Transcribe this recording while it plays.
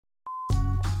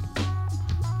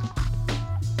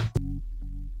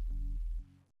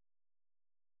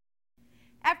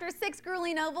After 6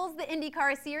 grueling ovals, the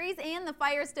IndyCar Series and the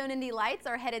Firestone Indy Lights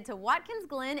are headed to Watkins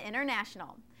Glen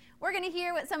International. We're going to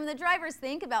hear what some of the drivers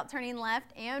think about turning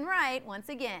left and right once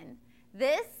again.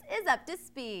 This is Up to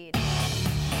Speed.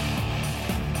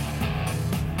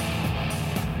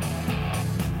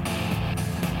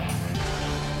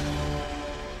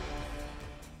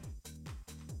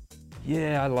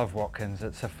 Yeah, I love Watkins.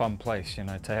 It's a fun place, you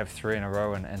know, to have 3 in a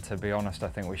row, and to be honest, I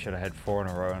think we should have had 4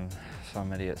 in a row, and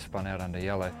some idiot spun out under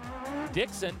yellow.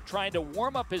 Dixon, trying to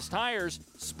warm up his tires,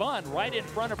 spun right in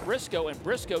front of Briscoe, and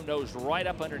Briscoe nosed right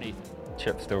up underneath him.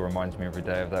 Chip still reminds me every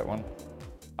day of that one.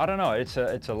 I don't know, it's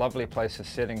a lovely place. The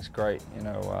setting's great, you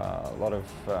know, a lot of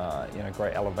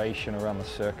great elevation around the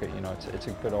circuit. You know, it's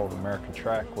a good old American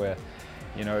track where,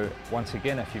 you know, once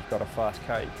again, if you've got a fast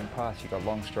car, you can pass. You've got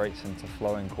long straights into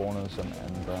flowing corners, and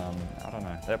I don't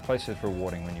know, that place is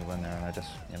rewarding when you win there, and I just,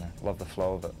 you know, love the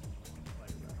flow of it.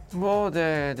 Well,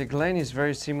 the Glen is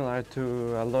very similar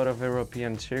to a lot of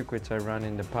European circuits I ran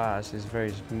in the past. It's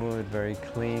very smooth, very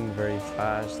clean, very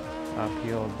fast,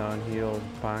 uphill, downhill,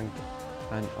 banked,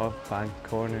 and off-banked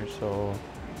corners. So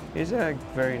it's a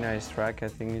very nice track. I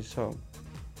think it's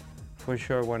for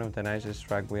sure one of the nicest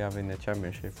tracks we have in the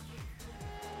championship.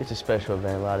 It's a special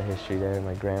event, a lot of history there,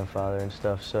 my grandfather and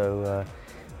stuff, so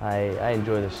I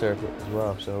enjoy the circuit as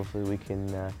well, so hopefully we can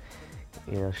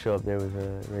show up there with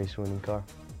a race-winning car.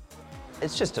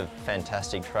 It's just a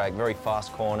fantastic track, very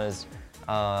fast corners.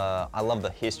 I love the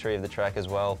history of the track as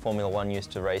well. Formula One used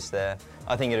to race there.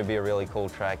 I think it would be a really cool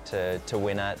track to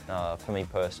win at for me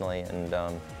personally, and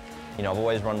you know, I've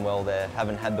always run well there.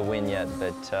 Haven't had the win yet,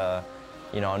 but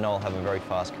you know, I know I'll have a very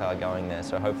fast car going there,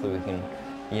 so hopefully we can,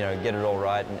 you know, get it all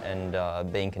right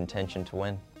and be in contention to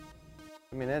win.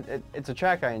 I mean, it's a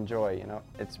track I enjoy, you know.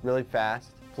 It's really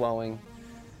fast, flowing,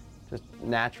 just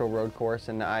natural road course,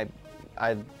 and I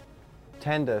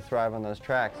tend to thrive on those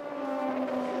tracks.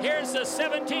 Here's the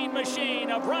 17 machine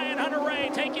of Ryan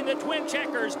Hunter-Reay taking the twin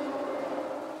checkers.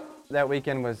 That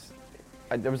weekend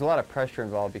there was a lot of pressure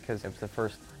involved because it was the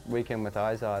first weekend with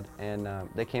Izod, and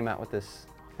they came out with this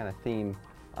kind of theme,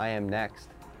 I am next.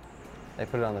 They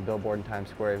put it on the billboard in Times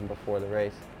Square even before the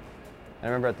race. I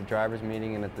remember at the drivers'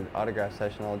 meeting and at the autograph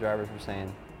session, all the drivers were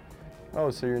saying, "Oh,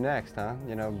 so you're next, huh?"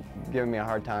 You know, giving me a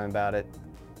hard time about it.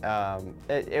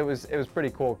 It was pretty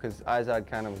cool because Izod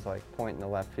kind of was like pointing the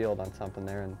left field on something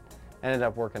there, and ended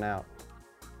up working out.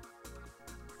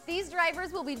 These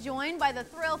drivers will be joined by the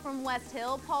thrill from West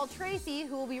Hill, Paul Tracy,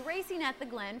 who will be racing at the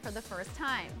Glen for the first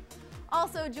time.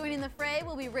 Also joining the fray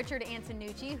will be Richard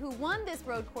Antonucci, who won this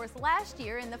road course last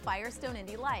year in the Firestone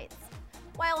Indy Lights.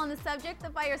 While on the subject, the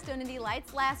Firestone Indy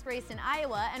Lights last raced in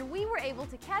Iowa, and we were able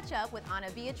to catch up with Anna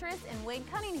Beatrice and Wade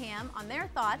Cunningham on their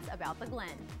thoughts about the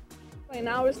Glen. And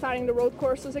now we're starting the road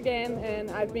courses again,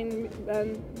 and I've been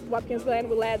Watkins Glen.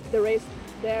 We led the race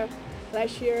there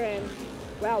last year, and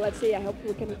well, let's see. I hope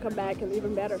we can come back and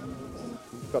even better.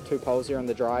 We've got 2 poles here in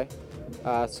the dry,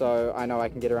 so I know I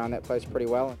can get around that place pretty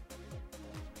well.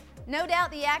 No doubt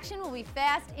the action will be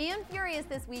fast and furious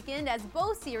this weekend as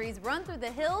both series run through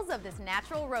the hills of this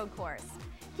natural road course.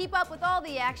 Keep up with all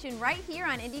the action right here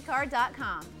on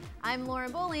IndyCar.com. I'm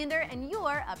Lauren Bolander, and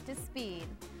you're Up to Speed.